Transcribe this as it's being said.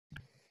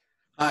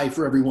Hi,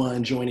 for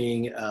everyone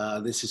joining.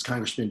 This is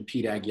Congressman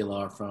Pete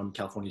Aguilar from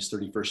California's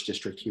 31st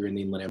District here in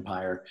the Inland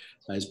Empire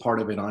as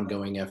part of an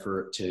ongoing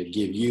effort to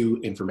give you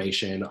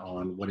information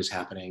on what is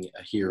happening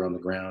here on the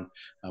ground.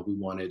 We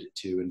wanted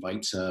to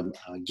invite some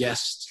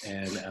guests,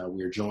 and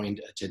we are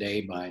joined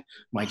today by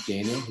Mike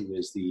Daniel, who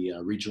is the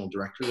Regional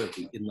Director of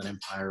the Inland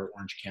Empire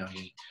Orange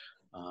County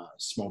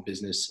Small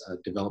Business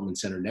Development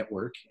Center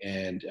Network.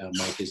 And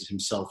Mike is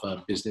himself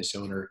a business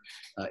owner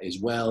as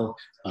well,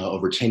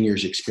 over 10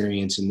 years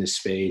experience in this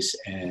space.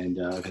 And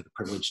I've had the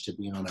privilege to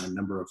be on a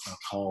number of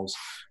calls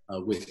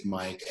with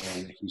Mike,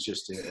 and he's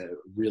just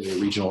really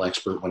a regional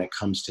expert when it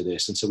comes to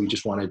this. And so we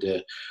just wanted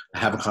to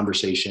have a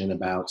conversation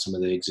about some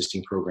of the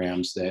existing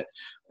programs that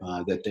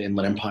the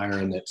Inland Empire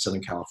and that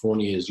Southern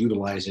California is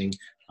utilizing,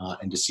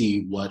 and to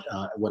see what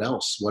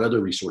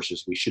other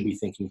resources we should be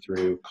thinking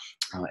through,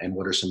 and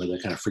what are some of the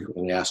kind of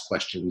frequently asked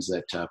questions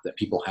that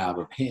people have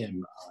of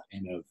him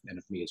and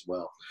of me as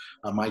well.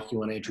 Mike, you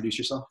want to introduce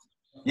yourself?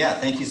 Yeah,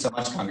 thank you so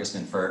much,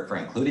 Congressman, for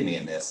including me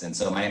in this. And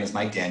so my name is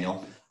Mike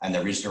Daniel. I'm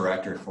the Regional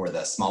Director for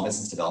the Small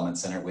Business Development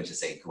Center, which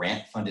is a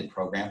grant-funded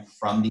program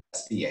from the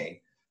SBA.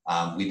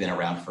 We've been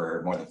around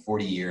for more than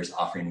 40 years,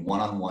 offering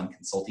one-on-one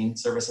consulting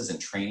services and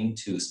training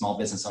to small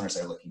business owners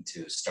that are looking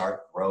to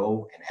start,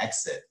 grow, and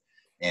exit.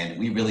 And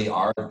we really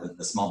are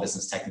the Small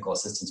Business Technical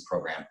Assistance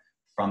Program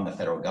from the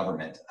federal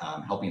government,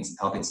 helping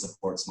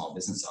support small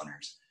business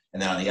owners.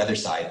 And then on the other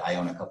side, I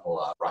own a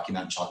couple Rocky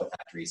Mountain chocolate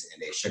factories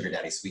and a Sugar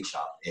Daddy sweet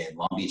shop in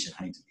Long Beach and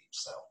Huntington Beach.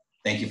 So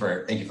thank you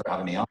for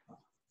having me on.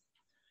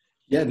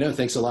 Yeah, no,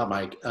 thanks a lot,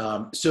 Mike.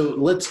 So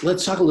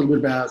let's talk a little bit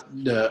about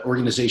the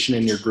organization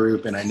in your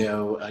group. And I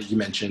know you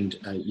mentioned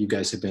you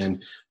guys have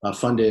been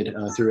funded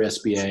through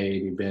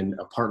SBA. You've been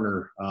a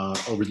partner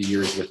over the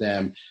years with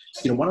them.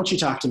 Why don't you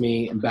talk to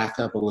me and back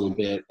up a little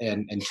bit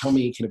and tell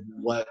me kind of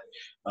what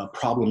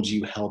problems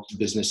you helped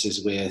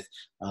businesses with,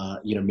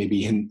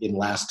 maybe in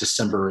last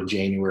December and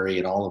January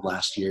and all of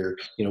last year.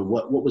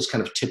 What was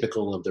kind of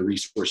typical of the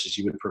resources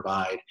you would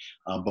provide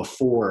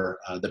before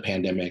the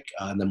pandemic,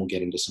 and then we'll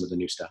get into some of the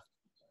new stuff.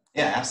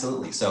 Yeah,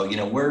 absolutely. So,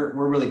 we're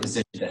really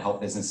positioned to help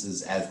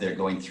businesses as they're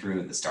going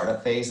through the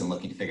startup phase and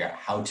looking to figure out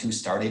how to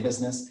start a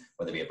business,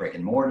 whether it be a brick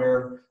and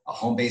mortar, a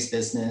home-based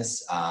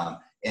business,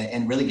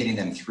 and really getting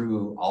them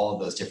through all of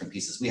those different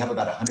pieces. We have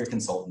about 100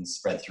 consultants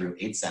spread through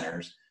 8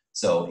 centers.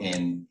 So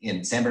in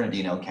San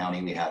Bernardino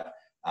County, we have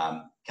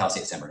Cal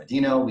State San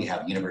Bernardino, we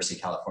have University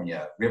of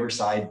California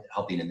Riverside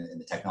helping in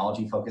the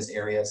technology-focused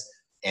areas,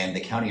 and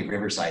the County of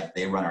Riverside,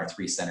 they run our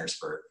 3 centers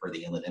for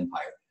the Inland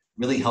Empire,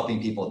 really helping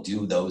people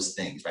do those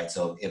things, right?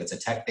 So if it's a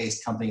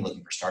tech-based company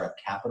looking for startup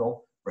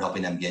capital, we're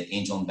helping them get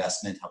angel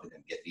investment, helping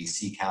them get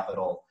VC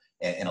capital,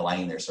 and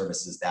aligning their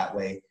services that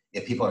way.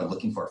 If people are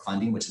looking for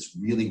funding, which is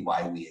really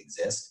why we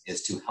exist,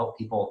 is to help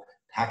people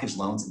package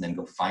loans and then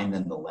go find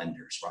them the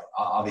lenders, right?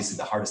 Obviously,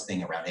 the hardest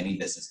thing around any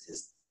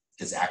business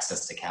is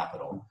access to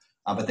capital.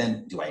 But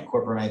then, do I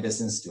incorporate my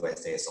business? Do I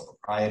stay a sole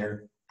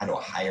proprietor? How do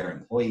I hire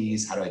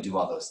employees? How do I do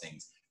all those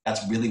things?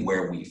 That's really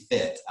where we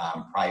fit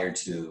prior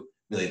to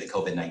really the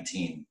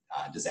COVID-19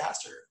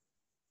 disaster,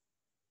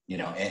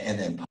 and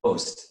then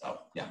post.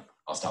 Oh, yeah,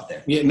 I'll stop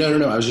there. Yeah,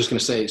 no. I was just going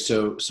to say,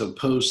 so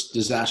post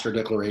disaster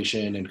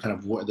declaration and kind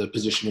of what the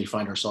position we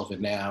find ourselves in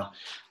now,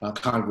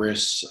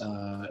 Congress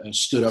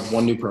stood up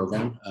one new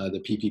program,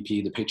 the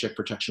PPP, the Paycheck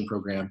Protection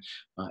Program,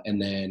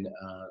 and then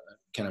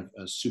kind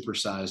of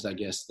supersized, I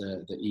guess,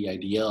 the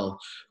EIDL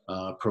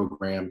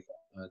program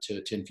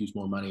to infuse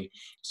more money.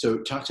 So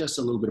talk to us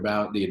a little bit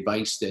about the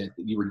advice that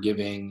you were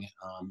giving,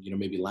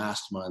 maybe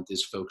last month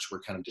as folks were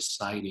kind of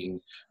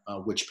deciding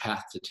which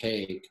path to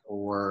take,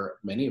 or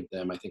many of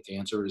them. I think the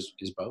answer is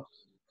both.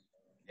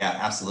 Yeah,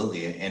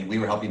 absolutely. And we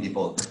were helping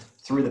people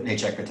through the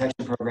Paycheck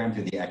Protection Program,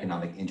 through the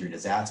Economic Injury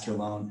Disaster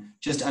Loan,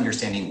 just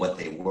understanding what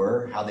they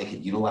were, how they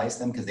could utilize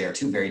them, because they are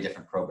 2 very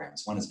different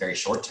programs. One is very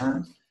short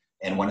term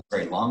and one is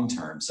very long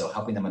term. So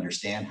helping them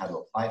understand how to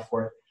apply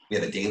for it. We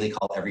have a daily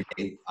call every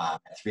day at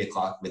 3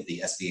 o'clock with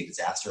the SBA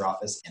Disaster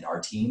Office and our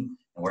team,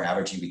 and we're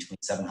averaging between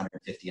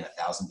 750 and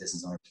 1,000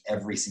 business owners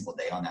every single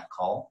day on that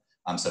call.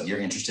 So if you're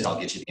interested, I'll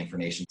get you the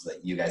information so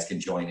that you guys can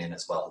join in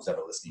as well, who's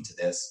ever listening to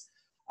this.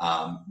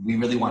 We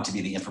really want to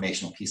be the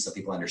informational piece so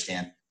people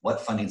understand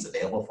what funding is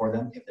available for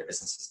them, if their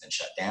business has been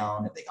shut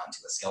down, if they've gone to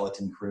a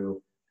skeleton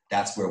crew.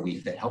 That's where we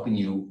fit, helping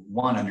you,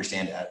 one,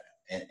 understand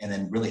and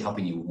then really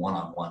helping you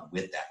one-on-one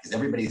with that, because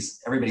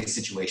everybody's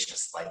situation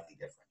is slightly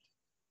different.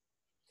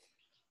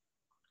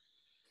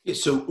 Yeah,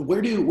 so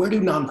where do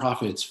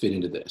nonprofits fit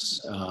into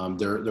this?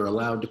 They're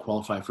allowed to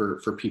qualify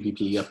for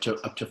PPP up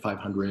to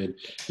 500.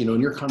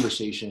 In your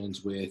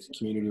conversations with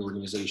community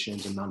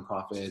organizations and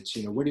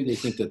nonprofits, where do they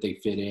think that they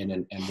fit in,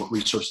 and what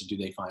resources do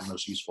they find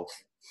most useful?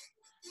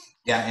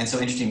 Yeah, and so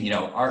interesting.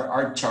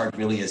 Our charge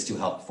really is to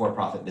help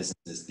for-profit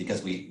businesses,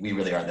 because we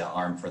really are the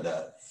arm through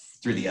the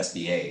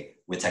SBA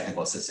with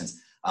technical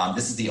assistance.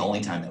 This is the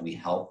only time that we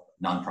help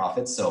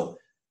nonprofits. So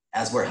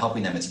as we're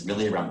helping them, it's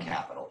really around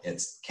capital.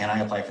 It's, can I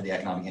apply for the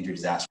Economic Injury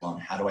Disaster Loan?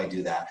 How do I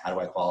do that? How do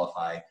I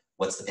qualify?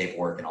 What's the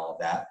paperwork and all of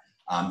that?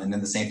 And then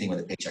the same thing with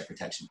the Paycheck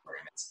Protection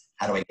Program. It's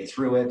how do I get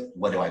through it?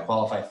 What do I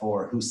qualify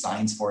for? Who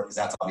signs for it? Because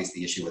that's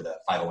obviously the issue with a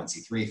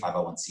 501c3,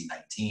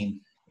 501c19.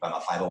 If I'm a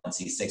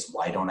 501c6,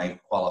 why don't I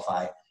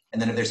qualify?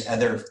 And then if there's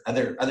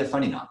other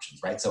funding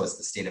options, right? So as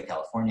the state of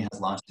California has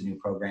launched a new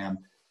program,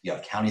 you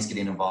have counties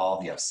getting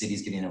involved, you have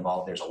cities getting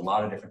involved. There's a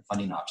lot of different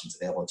funding options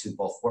available to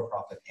both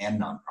for-profit and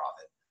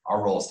nonprofit.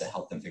 Our role is to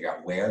help them figure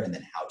out where and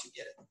then how to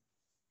get it.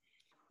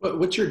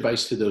 What's your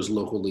advice to those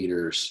local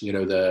leaders? You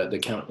know,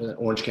 the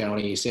Orange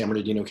County, San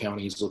Bernardino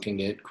County is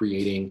looking at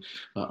creating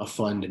a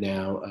fund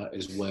now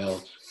as well.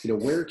 You know,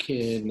 where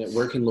can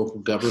local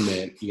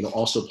government, you know,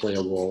 also play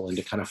a role and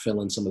to kind of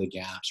fill in some of the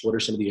gaps? What are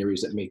some of the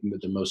areas that make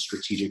the most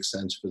strategic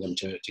sense for them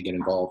to get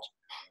involved?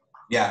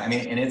 Yeah, I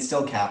mean, and it's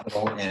still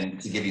capital. And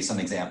to give you some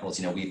examples,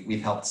 you know,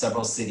 we've helped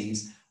several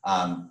cities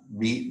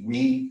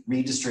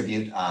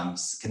redistribute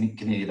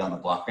community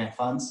development block grant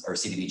funds or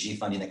CDBG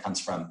funding that comes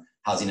from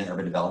Housing and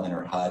Urban Development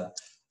or HUD.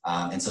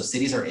 And so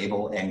cities are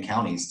able and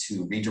counties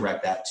to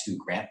redirect that to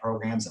grant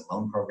programs and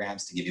loan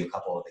programs. To give you a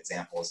couple of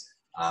examples,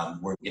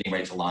 we're getting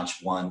ready to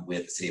launch one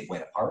with the city of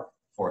Buena Park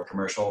for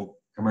commercial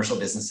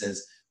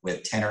businesses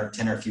with 10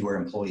 or fewer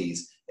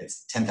employees.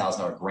 It's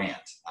 $10,000 grant.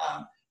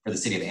 For the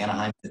city of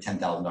Anaheim, the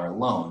 $10,000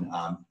 loan,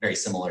 very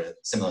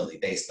similarly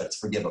based, but it's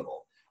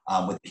forgivable.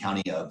 With the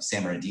county of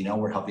San Bernardino,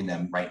 we're helping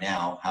them right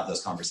now have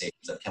those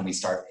conversations of can we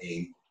start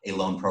a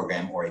loan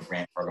program or a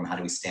grant program? How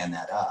do we stand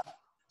that up?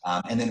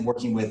 And then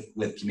working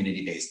with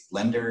community-based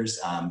lenders,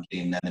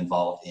 getting them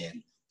involved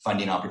in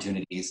funding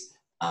opportunities.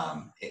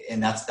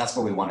 And that's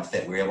where we want to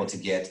fit. We're able to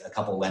get a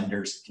couple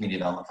lenders, community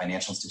development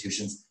financial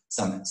institutions,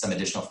 some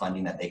additional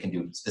funding that they can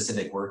do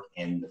specific work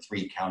in the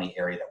 3-county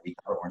area that we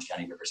cover, Orange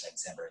County, Riverside, and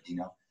San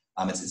Bernardino.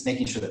 It's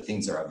making sure that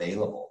things are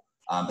available.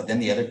 But then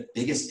the other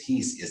biggest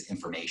piece is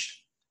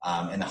information.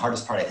 And the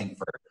hardest part, I think,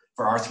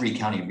 for our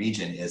 3-county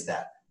region is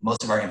that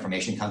most of our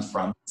information comes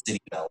from the city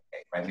of LA,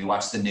 right? We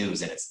watch the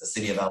news and it's the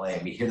city of LA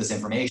and we hear this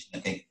information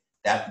and think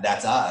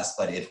that's us,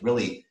 but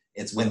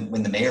it's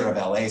when the mayor of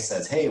LA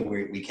says, hey,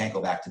 we can't go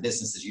back to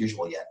business as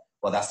usual yet.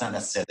 Well, that's not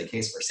necessarily the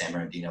case for San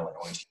Bernardino and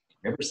Orange County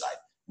and Riverside.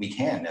 We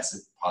can,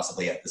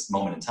 possibly at this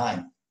moment in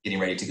time, getting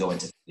ready to go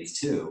into phase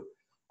 2.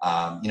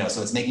 You know,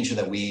 so it's making sure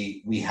that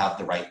we have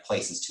the right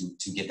places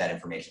to get that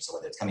information. So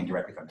whether it's coming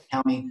directly from the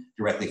county,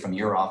 directly from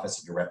your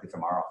office, or directly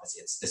from our office,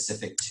 it's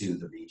specific to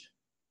the region.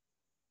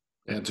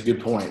 Yeah, it's a good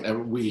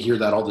point. We hear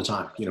that all the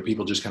time. You know,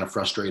 people just kind of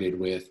frustrated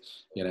with,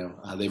 you know,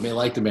 they may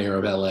like the mayor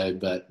of LA,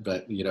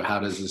 but you know, how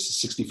does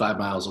this 65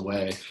 miles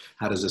away?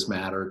 How does this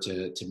matter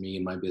to me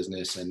and my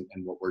business and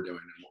what we're doing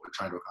and what we're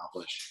trying to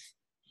accomplish?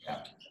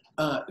 Yeah.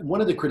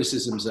 One of the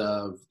criticisms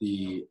of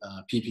the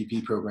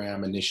PPP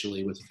program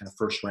initially with the kind of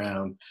first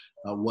round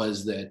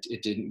was that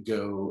it didn't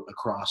go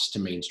across to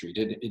Main Street.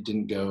 It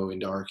didn't go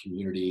into our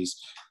communities.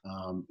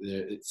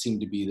 It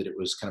seemed to be that it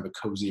was kind of a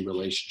cozy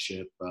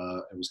relationship.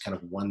 It was kind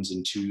of ones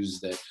and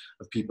twos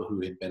of people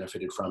who had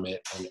benefited from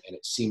it. And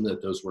it seemed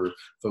that those were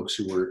folks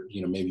who were,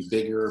 you know, maybe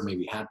bigger,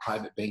 maybe had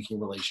private banking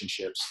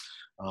relationships.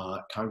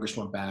 Congress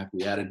went back,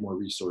 we added more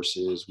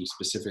resources. We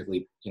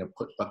specifically, you know,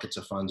 put buckets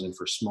of funds in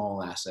for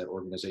small asset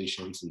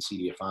organizations and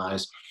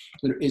CDFIs.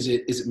 Is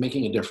it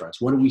making a difference?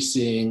 What are we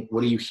seeing?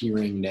 What are you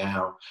hearing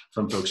now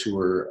from folks who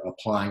are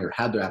applying or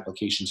had their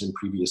applications in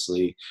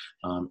previously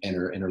and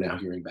are now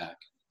hearing back?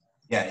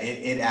 Yeah,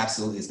 it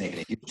absolutely is making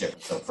a huge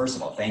difference. So first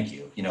of all, thank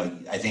you. You know,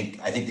 I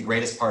think the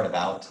greatest part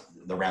about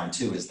the round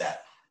 2 is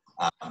that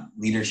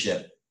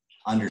leadership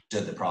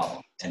understood the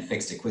problem and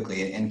fixed it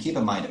quickly. And keep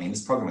in mind, I mean,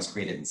 this program was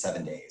created in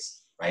 7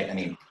 days, right? I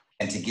mean,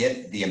 and to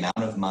get the amount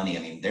of money,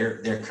 I mean,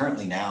 there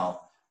currently now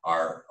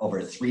are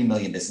over 3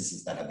 million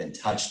businesses that have been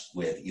touched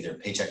with either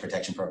Paycheck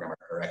Protection Program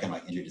or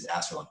Economic Injury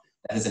Disaster Loan.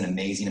 That is an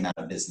amazing amount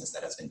of business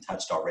that has been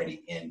touched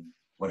already in,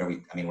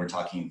 we're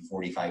talking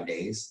 45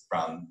 days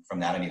from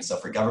that. I mean, so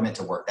for government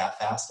to work that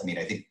fast, I mean,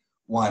 I think,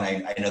 one,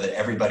 I know that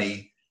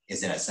everybody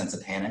is in a sense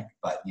of panic,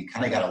 but you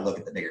kind of got to look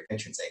at the bigger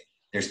picture and say,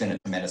 there's been a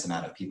tremendous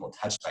amount of people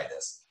touched by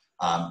this.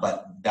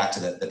 But back to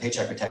the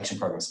Paycheck Protection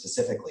Program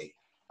specifically,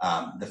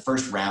 the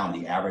first round,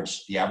 the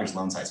average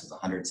loan size was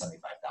 $175,000.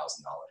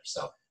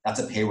 So that's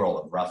a payroll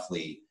of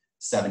roughly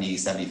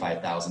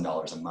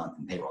 $75,000 a month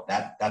in payroll.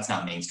 That's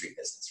not Main Street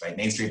business, right?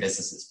 Main Street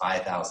business is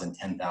 $5,000,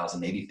 $10,000,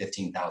 maybe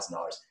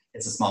 $15,000.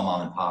 It's a small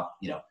mom and pop,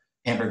 you know,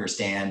 hamburger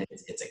stand.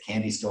 It's a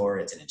candy store.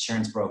 It's an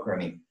insurance broker. I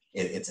mean,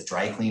 it's a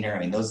dry cleaner. I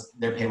mean,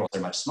 their payrolls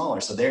are much smaller.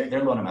 So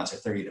their loan amounts are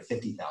 $30,000 to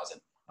 $50,000.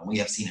 And we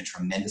have seen a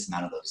tremendous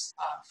amount of those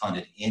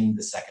funded in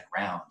the second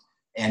round.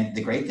 And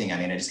the great thing, I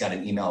mean, I just got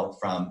an email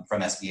from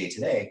SBA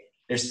today.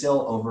 There's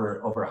still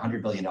over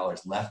 $100 billion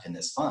left in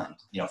this fund,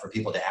 you know, for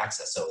people to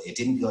access. So it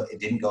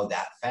didn't go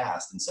that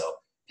fast, and so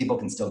people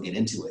can still get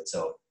into it.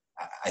 So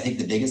I think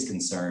the biggest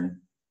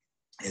concern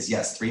is,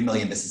 yes, 3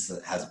 million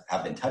businesses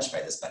have been touched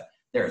by this, but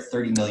there are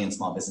 30 million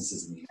small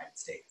businesses in the United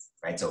States,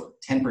 right? So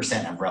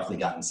 10% have roughly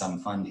gotten some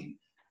funding.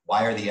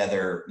 Why are the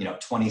other,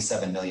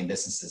 27 million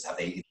businesses, have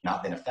they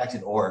not been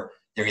affected, or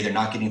they're either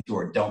not getting through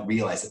or don't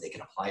realize that they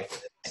can apply for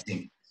this? I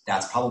think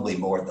that's probably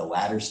more at the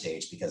latter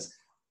stage, because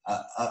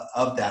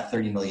of that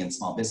 30 million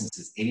small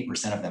businesses,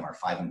 80% of them are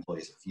 5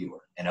 employees or fewer.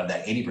 And of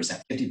that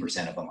 80%,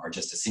 50% of them are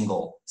just a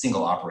single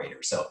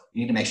operator. So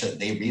you need to make sure that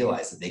they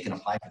realize that they can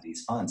apply for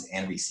these funds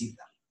and receive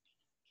them.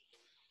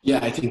 Yeah,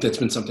 I think that's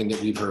been something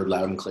that we've heard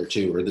loud and clear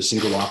too, or the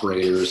single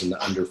operators and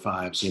the under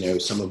fives,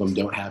 some of them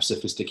don't have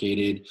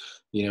sophisticated,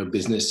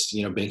 business,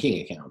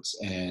 banking accounts.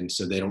 And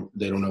so they don't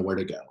know where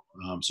to go.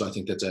 So I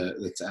think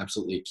that's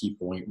absolutely a key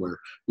point where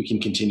we can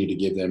continue to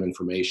give them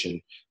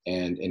information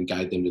and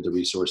guide them to the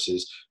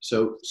resources.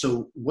 So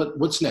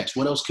what's next?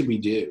 What else could we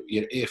do?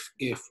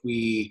 If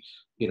we,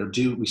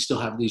 do we still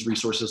have these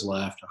resources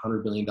left,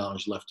 $100 billion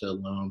left to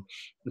loan?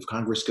 If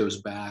Congress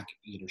goes back,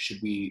 should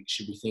we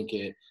think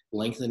it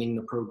lengthening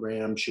the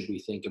program? Should we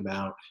think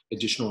about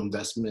additional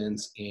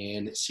investments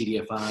in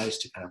CDFIs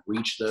to kind of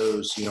reach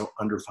those,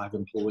 under 5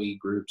 employee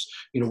groups?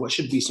 What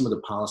should be some of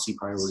the policy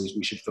priorities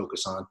we should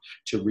focus on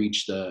to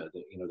reach the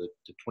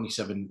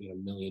 27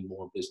 million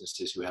more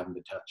businesses who haven't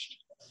been touched?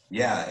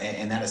 Yeah,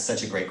 and that is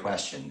such a great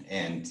question.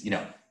 And,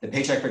 the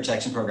Paycheck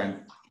Protection Program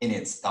in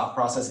its thought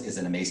process is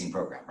an amazing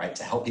program, right?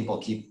 To help people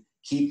keep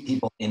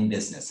people in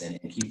business and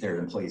keep their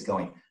employees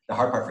going. The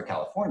hard part for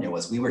California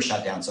was we were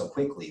shut down so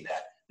quickly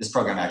that this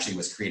program actually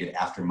was created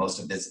after most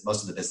of the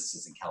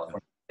businesses in California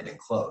had been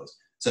closed.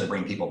 So to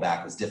bring people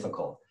back was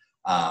difficult.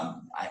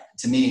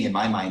 To me, in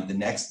my mind, the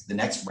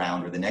next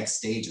round or the next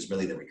stage is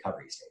really the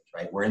recovery stage,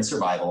 right? We're in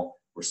survival.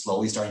 We're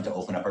slowly starting to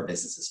open up our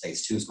businesses.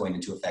 Phase 2 is going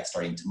into effect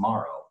starting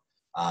tomorrow.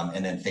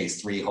 And then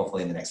phase 3,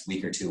 hopefully in the next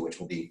week or two, which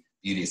will be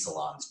beauty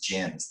salons,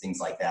 gyms,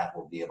 things like that,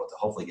 will be able to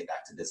hopefully get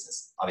back to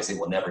business. Obviously, it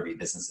will never be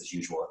business as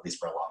usual, at least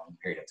for a long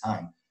period of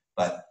time.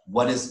 But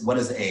what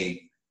is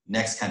a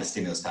next kind of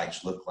stimulus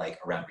package look like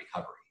around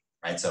recovery,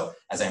 right? So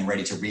as I'm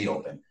ready to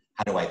reopen,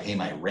 how do I pay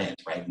my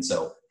rent, right? And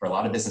so for a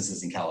lot of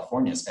businesses in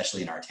California,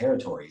 especially in our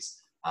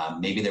territories,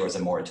 maybe there was a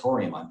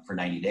moratorium for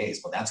 90 days.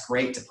 Well, that's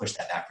great to push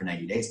that back for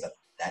 90 days, but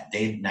that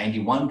day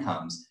 91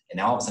 comes, and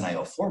now all of a sudden I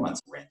owe 4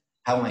 months of rent.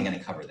 How am I going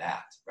to cover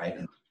that, right?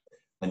 And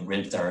when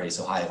rents are already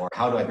so high, or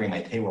how do I bring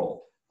my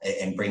payroll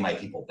and bring my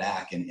people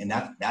back? And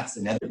that's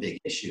another big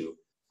issue.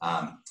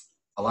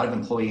 A lot of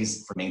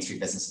employees for Main Street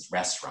businesses,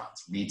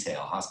 restaurants, retail,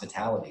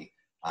 hospitality,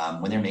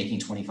 when they're making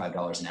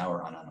 $25 an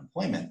hour on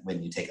unemployment,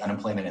 when you take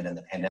unemployment and then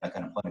the pandemic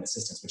unemployment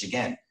assistance, which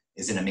again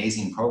is an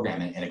amazing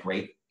program and a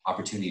great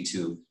opportunity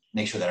to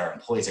make sure that our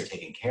employees are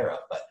taken care of,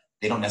 but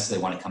they don't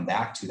necessarily want to come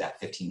back to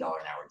that $15 an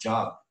hour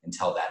job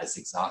until that is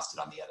exhausted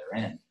on the other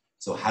end.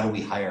 So how do we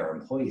hire our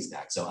employees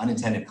back? So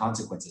unintended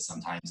consequences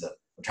sometimes of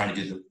trying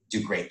to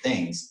do great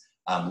things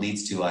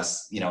leads to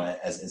us,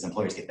 as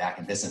employers get back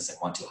in business and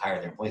want to hire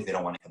their employees, they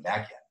don't want to come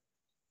back yet.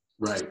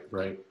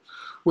 Right.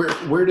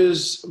 Where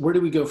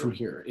do we go from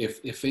here?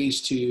 If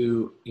phase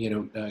 2,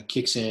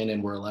 kicks in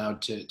and we're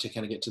allowed to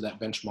kind of get to that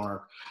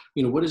benchmark,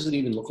 what does it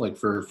even look like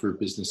for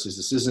businesses?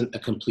 This isn't a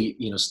complete,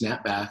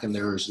 snapback, and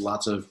there's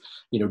lots of,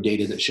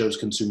 data that shows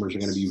consumers are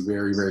going to be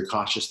very, very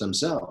cautious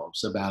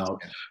themselves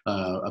about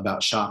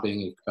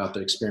shopping, about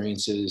the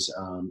experiences.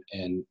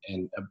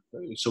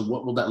 So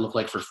what will that look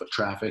like for foot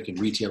traffic and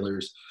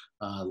retailers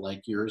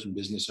like yours and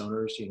business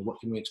owners? What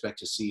can we expect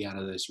to see out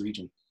of this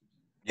region?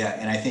 Yeah,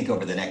 and I think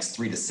over the next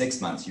 3 to 6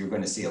 months, you're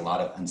going to see a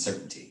lot of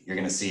uncertainty. You're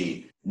going to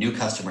see new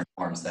customer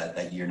norms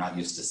that you're not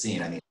used to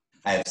seeing. I mean,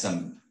 I have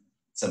some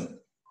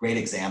great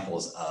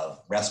examples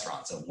of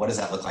restaurants of what does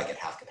that look like at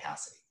half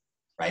capacity,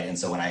 right? And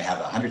so when I have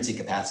 100-seat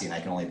capacity and I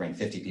can only bring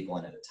 50 people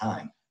in at a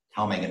time,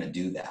 how am I going to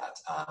do that?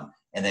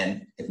 And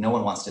then if no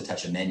one wants to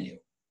touch a menu,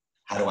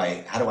 how do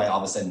I all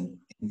of a sudden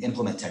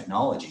implement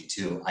technology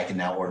to, I can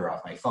now order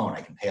off my phone,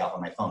 I can pay off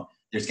on my phone.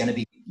 There's going to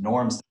be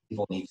norms that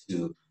people need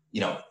to,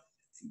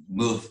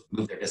 move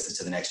their business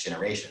to the next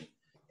generation.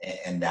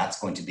 And that's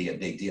going to be a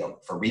big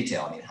deal for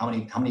retail. I mean,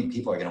 how many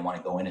people are going to want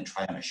to go in and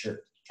try on a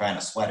shirt, try on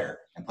a sweater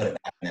and put it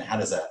back? And then how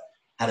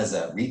does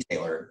a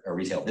retailer or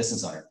retail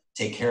business owner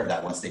take care of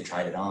that once they've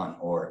tried it on?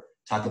 Or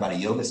talk about a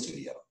yoga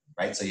studio,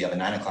 right? So you have a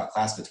 9 o'clock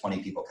class with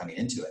 20 people coming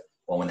into it.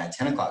 Well, when that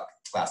 10 o'clock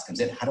class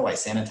comes in, how do I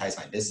sanitize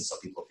my business so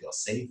people feel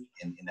safe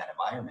in that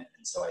environment?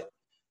 And so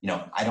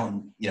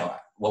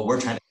what we're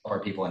trying to help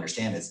our people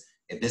understand is,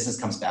 if business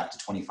comes back to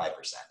 25%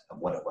 of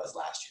what it was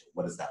last year,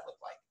 what does that look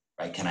like,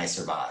 right? Can I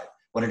survive?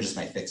 What are just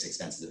my fixed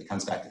expenses? If it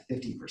comes back to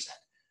 50%,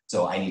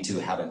 so I need to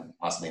have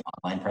possibly an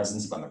online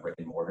presence if I'm a brick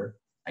and mortar.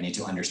 I need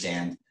to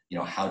understand,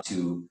 how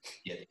to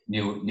get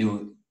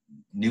new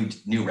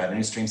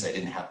revenue streams I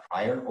didn't have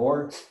prior,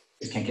 or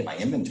I can't get my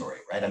inventory,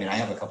 right? I mean, I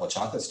have a couple of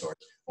chocolate stores.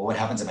 Well, what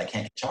happens if I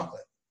can't get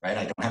chocolate, right?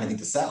 I don't have anything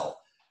to sell.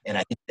 And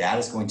I think that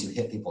is going to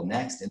hit people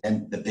next. And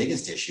then the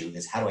biggest issue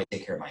is, how do I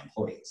take care of my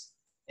employees?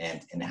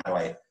 And how do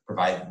I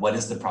provide, what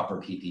is the proper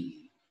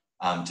PPE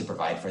to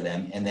provide for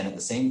them? And then at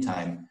the same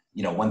time,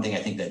 one thing I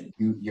think that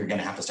you're going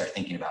to have to start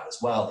thinking about as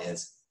well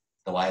is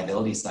the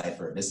liability side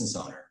for a business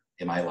owner.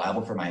 Am I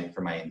liable for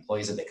my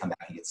employees if they come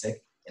back and get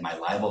sick? Am I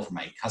liable for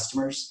my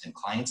customers and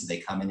clients if they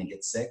come in and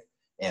get sick?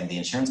 And the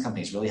insurance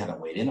companies really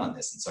haven't weighed in on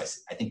this. And so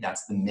I think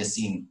that's the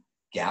missing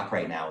gap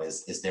right now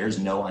is there's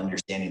no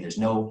understanding. There's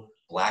no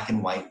black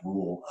and white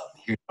rule of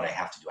here's what I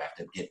have to do. I have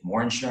to get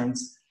more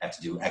insurance. I have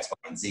to do X,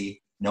 Y, and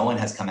Z. No one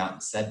has come out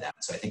and said that.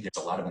 So I think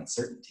there's a lot of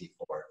uncertainty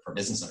for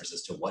business owners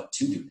as to what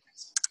to do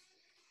next.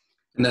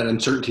 And that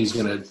uncertainty is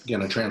going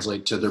to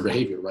translate to their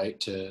behavior, right?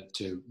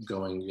 To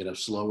going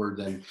slower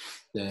than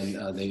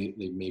they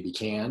maybe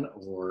can,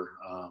 or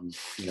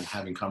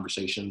having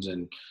conversations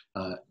and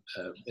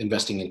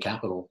investing in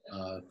capital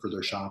for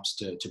their shops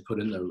to put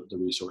in the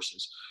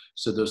resources.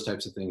 So those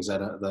types of things,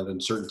 that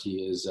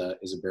uncertainty is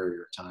a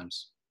barrier at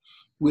times.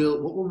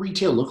 What will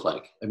retail look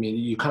like? I mean,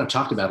 you kind of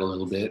talked about it a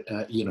little bit,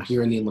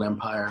 here in the Inland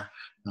Empire,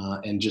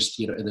 and just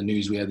in the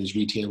news we have these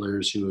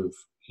retailers who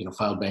have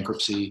filed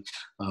bankruptcy.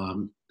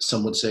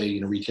 Some would say,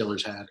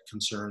 retailers had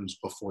concerns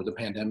before the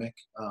pandemic.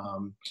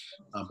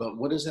 But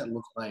what does that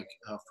look like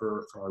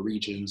for our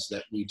regions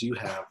that we do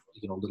have,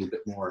 a little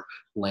bit more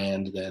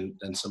land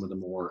than some of the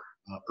more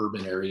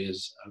urban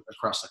areas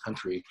across the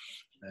country?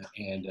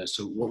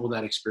 So what will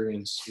that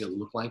experience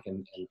look like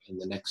in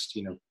the next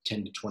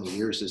 10 to 20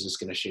 years? Is this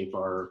going to shape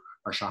our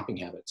shopping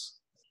habits?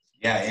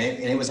 Yeah,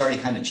 and it was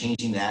already kind of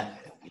changing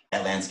that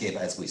landscape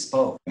as we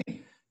spoke. I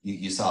mean,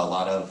 you saw a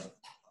lot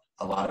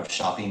of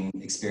shopping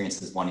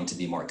experiences wanting to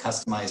be more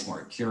customized,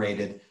 more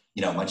curated,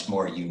 much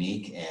more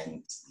unique.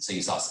 And so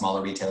you saw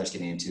smaller retailers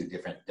getting into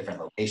different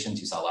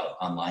locations. You saw a lot of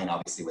online,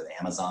 obviously, with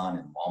Amazon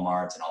and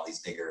Walmart and all these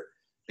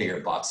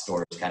bigger box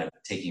stores kind of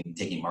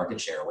taking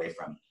market share away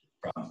from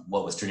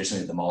what was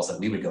traditionally the malls that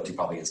we would go to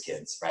probably as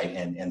kids, right?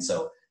 And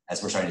so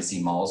as we're starting to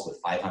see malls with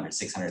 500,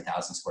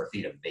 600,000 square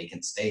feet of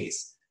vacant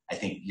space, I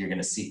think you're going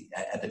to see,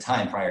 at the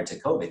time prior to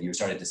COVID, you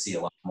started to see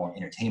a lot more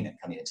entertainment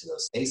coming into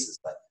those spaces.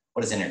 But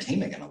what is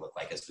entertainment going to look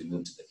like as we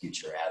move to the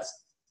future? As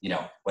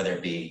whether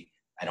it be,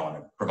 I don't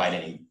want to provide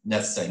any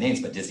necessary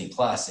names, but Disney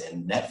Plus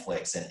and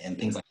Netflix and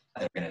things like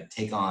that are going to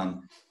take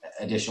on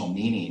additional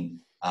meaning.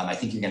 I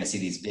think you're going to see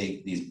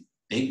these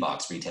big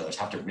box retailers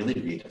have to really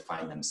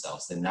redefine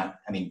themselves.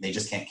 They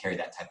just can't carry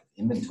that type of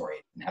inventory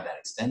and have that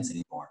expense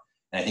anymore.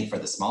 And I think for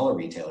the smaller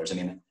retailers,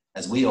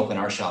 as we open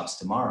our shops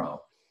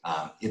tomorrow,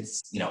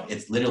 it's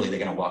literally they're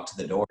going to walk to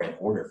the door and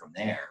order from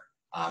there.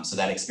 So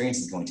that experience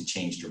is going to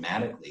change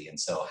dramatically. And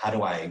so how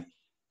do I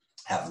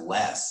have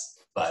less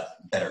but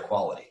better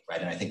quality,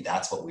 right? And I think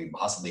that's what we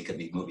possibly could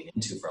be moving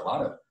into for a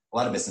lot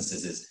of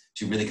businesses, is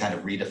to really kind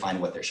of redefine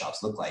what their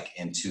shops look like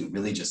and to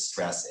really just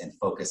stress and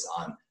focus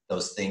on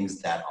those things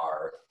that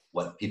are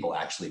what people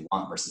actually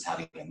want versus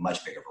having a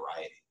much bigger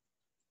variety.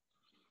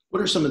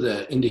 What are some of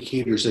the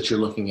indicators that you're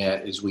looking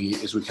at as we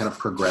kind of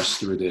progress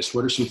through this?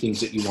 What are some things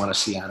that you want to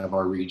see out of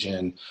our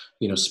region,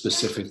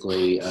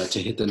 specifically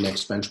to hit the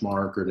next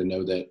benchmark, or to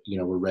know that,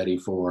 we're ready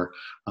for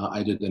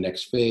either the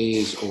next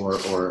phase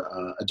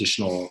or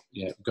additional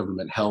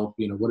government help?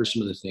 What are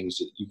some of the things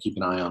that you keep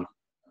an eye on?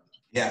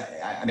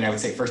 Yeah, I would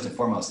say first and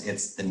foremost,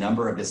 it's the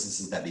number of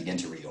businesses that begin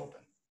to reopen,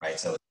 right?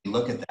 So if you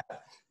look at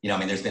that,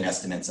 there's been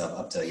estimates of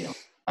up to,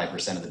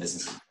 5% of the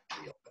businesses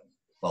reopen.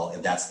 Well,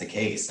 if that's the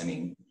case,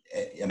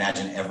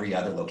 imagine every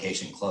other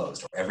location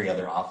closed or every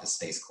other office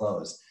space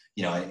closed,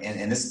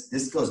 and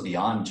this goes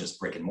beyond just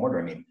brick and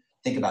mortar.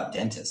 Think about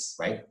dentists,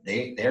 right?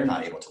 They're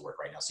not able to work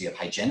right now. So you have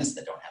hygienists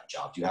that don't have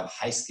jobs. You have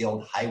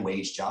high-skilled,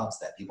 high-wage jobs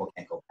that people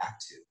can't go back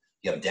to.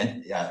 You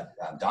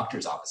have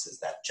doctors'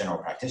 offices, general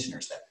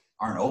practitioners that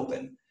aren't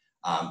open.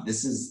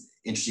 This is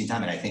interesting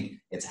time, and I think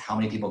it's how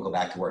many people go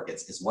back to work.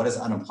 It's what does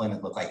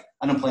unemployment look like?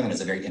 Unemployment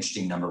is a very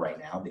interesting number right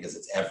now because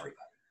it's everybody.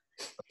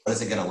 What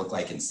is it going to look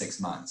like in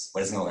 6 months?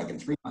 What is it going to look like in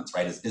 3 months,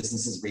 right? As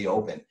businesses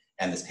reopen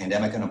and this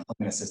pandemic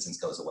unemployment assistance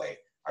goes away,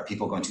 are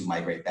people going to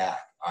migrate back?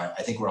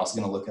 I think we're also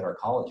going to look at our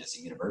colleges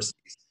and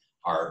universities.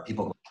 Are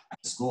people going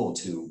back to school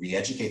to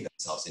re-educate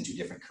themselves into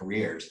different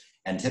careers?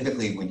 And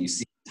typically when you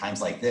see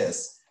times like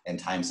this and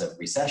times of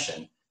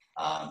recession,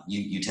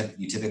 you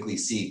typically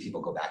see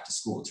people go back to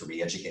school to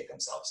re-educate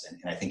themselves.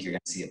 And I think you're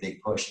going to see a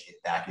big push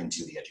back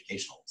into the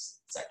educational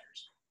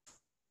sectors.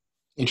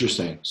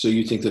 Interesting. So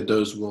you think that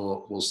those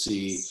will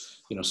see,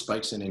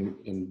 spikes in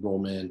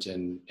enrollment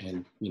and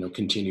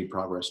continued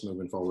progress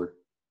moving forward?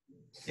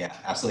 Yeah,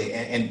 absolutely.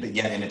 But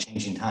yet in a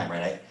changing time,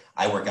 right?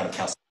 I work out of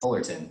Cal State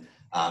Fullerton,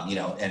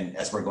 and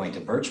as we're going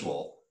to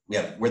virtual,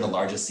 we're the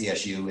largest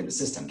CSU in the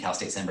system. Cal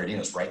State San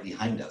Bernardino is right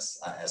behind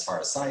us as far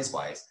as size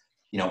wise.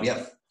 We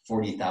have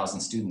 40,000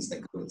 students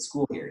that go to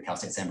school here. Cal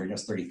State San Bernardino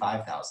is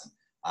 35,000.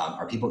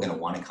 Are people going to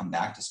want to come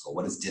back to school?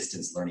 What does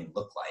distance learning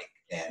look like?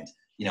 And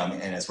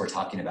and as we're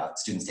talking about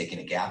students taking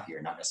a gap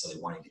year, not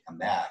necessarily wanting to come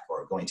back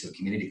or going to a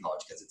community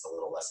college because it's a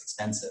little less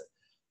expensive.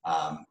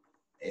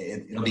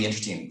 It'll be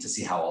interesting to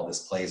see how all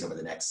this plays over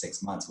the next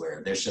 6 months, where I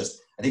think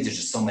there's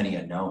just so many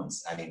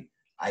unknowns.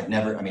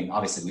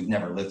 Obviously we've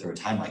never lived through a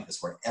time like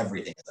this where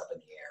everything is up in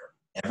the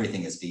air.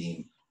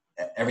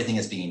 Everything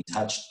is being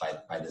touched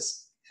by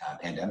this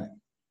pandemic.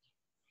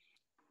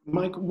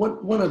 Mike,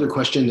 one other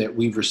question that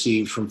we've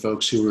received from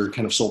folks who are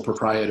kind of sole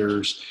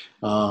proprietors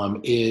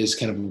is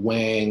kind of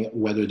weighing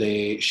whether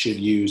they should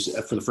use,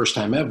 for the first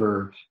time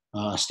ever,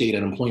 state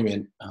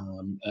unemployment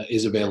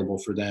is available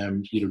for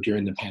them,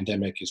 during the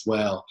pandemic as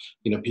well.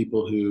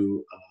 People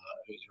who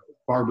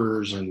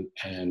barbers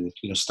and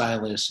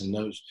stylists and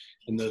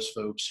those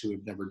folks who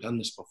have never done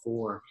this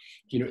before,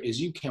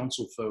 as you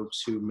counsel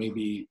folks who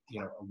maybe,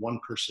 a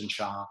one-person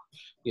shop,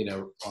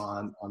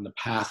 on the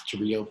path to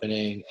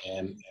reopening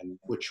and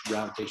which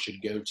route they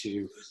should go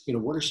to,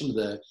 what are some of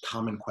the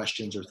common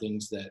questions or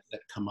things that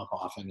come up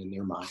often in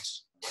their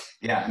minds?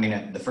 Yeah, I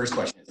mean, the first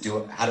question is,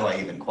 how do I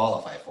even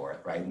qualify for it,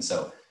 right? And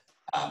so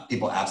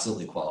people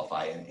absolutely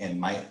qualify.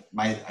 And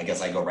I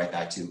guess I go right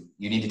back to,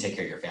 you need to take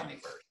care of your family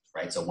first,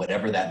 right? So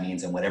whatever that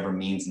means and whatever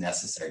means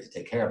necessary to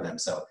take care of them.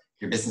 So if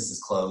your business is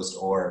closed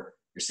or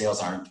your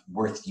sales aren't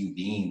worth you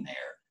being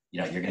there,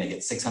 you're going to get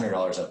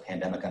 $600 of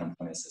pandemic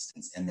unemployment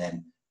assistance, and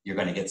then you're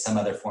going to get some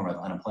other form of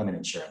unemployment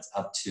insurance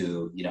up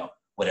to,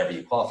 whatever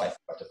you qualify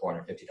for, up to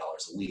 $450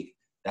 a week.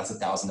 That's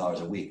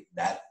 $1,000 a week.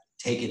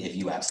 Take it if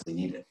you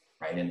absolutely need it,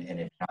 right? And if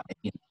you're not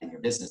making it in your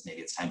business,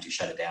 maybe it's time to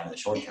shut it down in the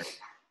short term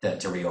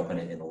to reopen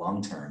it in the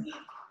long term.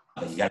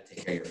 But you got to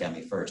take care of your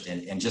family first.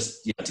 And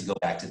just, to go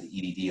back to the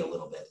EDD a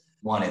little bit,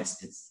 one,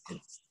 it's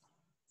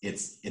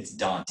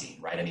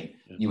daunting, right? I mean,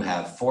 you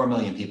have 4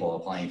 million people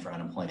applying for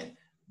unemployment.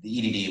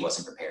 The EDD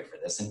wasn't prepared for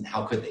this, and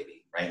how could they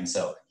be, right? And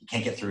so you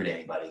can't get through to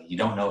anybody. You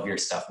don't know if your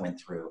stuff went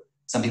through.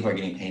 Some people are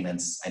getting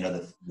payments. I know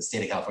the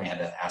state of California had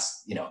to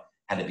ask,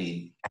 had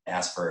to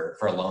ask for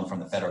a loan from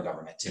the federal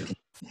government to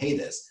pay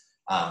this.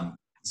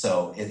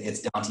 So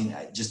it's daunting.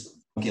 Just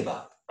don't give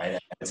up, right? I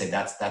would say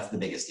that's the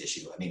biggest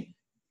issue. I mean,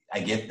 I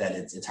get that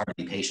it's hard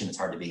to be patient. It's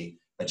hard to be,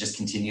 but just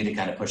continue to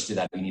kind of push through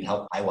that. If you need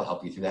help, I will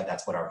help you through that.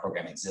 That's what our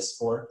program exists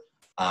for.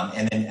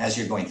 And then as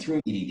you're going through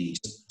EDD,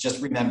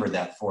 just remember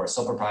that for a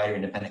sole proprietor,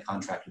 independent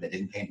contractor that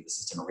didn't pay into the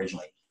system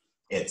originally,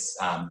 it's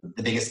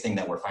the biggest thing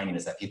that we're finding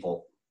is that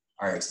people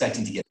are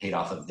expecting to get paid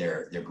off of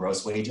their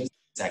gross wages.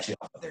 It's actually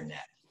off of their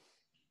net.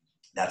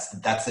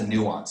 That's the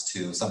nuance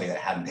to somebody that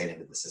hadn't paid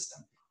into the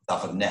system. It's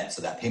off of net,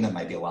 so that payment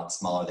might be a lot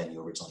smaller than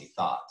you originally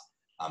thought.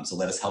 So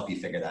let us help you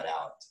figure that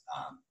out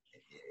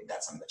if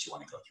that's something that you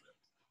want to go through.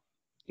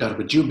 Got it.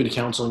 But you've been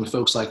counseling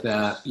folks like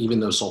that, even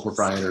those sole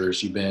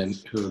proprietors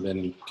who have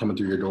been coming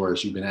through your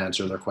doors. You've been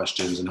answering their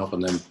questions and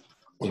helping them,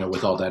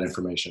 with all that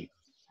information.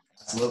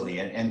 Absolutely.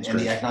 And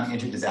the economic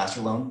injury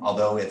disaster loan,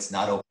 although it's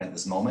not open at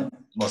this moment,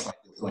 most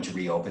likely it's going to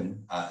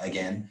reopen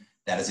again.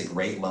 That is a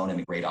great loan and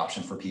a great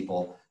option for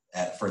people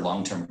for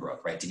long-term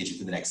growth, right? To get you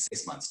through the next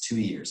 6 months, 2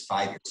 years,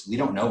 5 years. We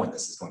don't know when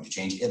this is going to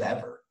change, if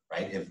ever,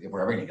 right? If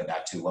we're ever going to go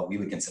back to what we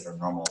would consider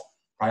normal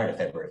prior to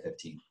February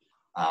 15th.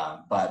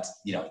 But,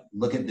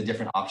 look at the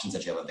different options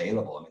that you have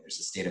available. I mean, there's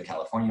the state of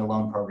California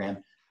loan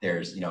program.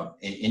 There's,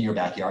 in your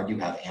backyard, you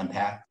have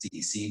AMPAC,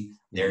 CDC.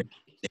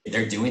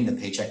 They're doing the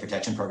Paycheck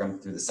Protection Program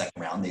through the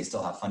second round. They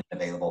still have funding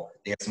available.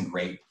 They have some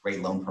great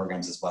loan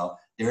programs as well.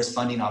 There's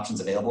funding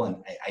options available. And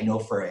I know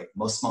for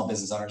most small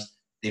business owners,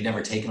 they've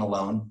never taken a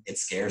loan. It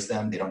scares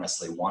them. They don't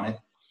necessarily want it.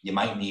 You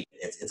might need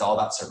it. It's all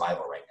about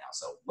survival right now.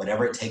 So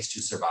whatever it takes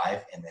to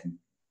survive and then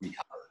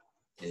recover,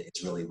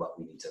 it's really what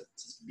we need to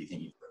be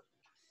thinking through.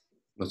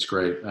 That's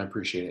great. I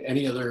appreciate it.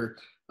 Any other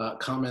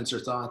comments or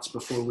thoughts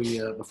before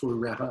we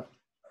wrap up?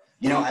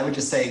 I would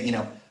just say,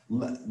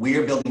 we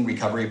are building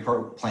recovery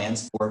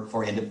plans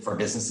for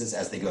businesses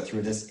as they go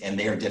through this, and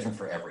they are different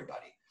for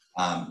everybody.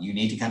 You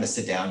need to kind of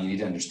sit down. You need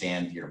to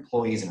understand your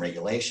employees and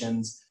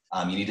regulations.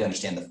 You need to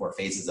understand the 4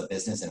 phases of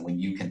business and when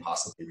you can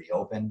possibly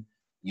reopen.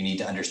 You need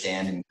to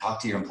understand and talk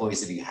to your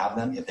employees if you have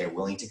them. If they're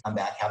willing to come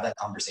back, have that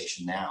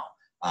conversation now.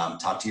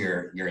 Talk to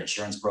your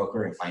insurance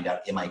broker and find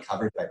out, am I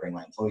covered if I bring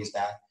my employees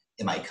back?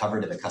 Am I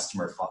covered if a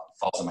customer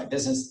falls on my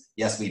business?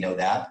 Yes, we know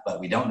that,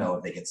 but we don't know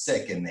if they get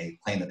sick and they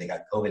claim that they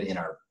got COVID in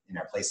our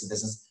place of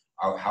business.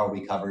 How are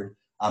we covered?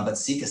 But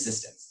seek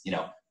assistance.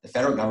 The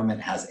federal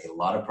government has a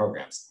lot of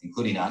programs,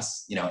 including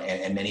us,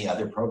 and many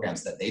other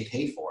programs that they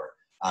pay for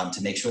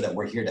to make sure that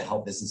we're here to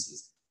help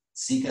businesses.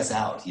 Seek us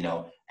out.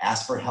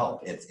 Ask for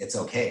help. It's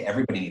okay.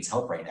 Everybody needs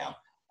help right now.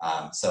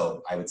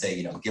 So I would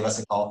say, give us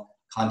a call.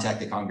 Contact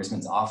the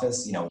congressman's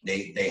office.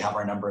 They have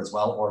our number as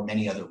well, or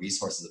many other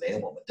resources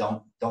available.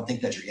 But don't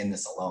think that you're in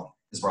this alone,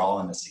 because we're all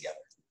in this together.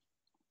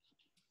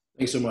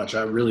 Thanks so much.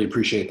 I really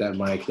appreciate that,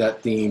 Mike.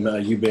 That theme,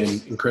 you've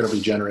been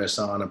incredibly generous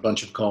on a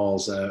bunch of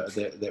calls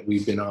that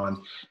we've been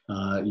on.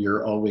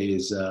 You're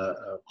always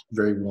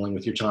very willing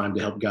with your time to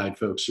help guide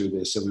folks through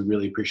this. So we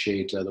really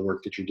appreciate the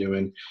work that you're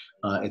doing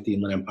at the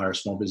Inland Empire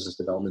Small Business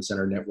Development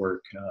Center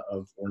network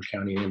of Orange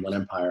County and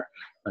Inland Empire.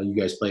 You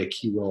guys play a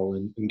key role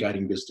in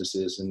guiding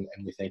businesses, and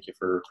we thank you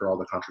for all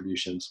the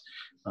contributions.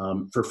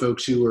 For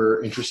folks who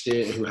are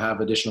interested, who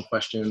have additional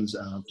questions,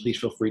 please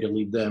feel free to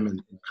leave them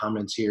in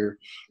comments here.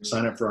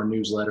 Sign up for our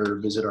newsletter,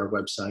 visit our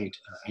website,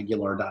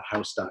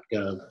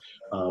 aguilar.house.gov.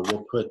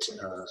 We'll put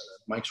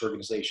Mike's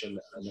organization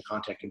and the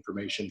contact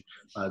information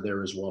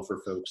there as well for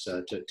folks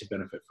to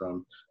benefit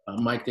from.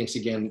 Mike, thanks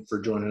again for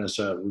joining us.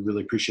 We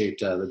really appreciate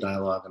the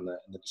dialogue and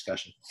the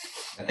discussion.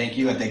 Thank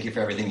you, and thank you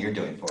for everything you're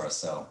doing for us.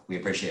 So we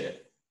appreciate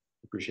it.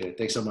 Appreciate it.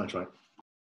 Thanks so much, Mike.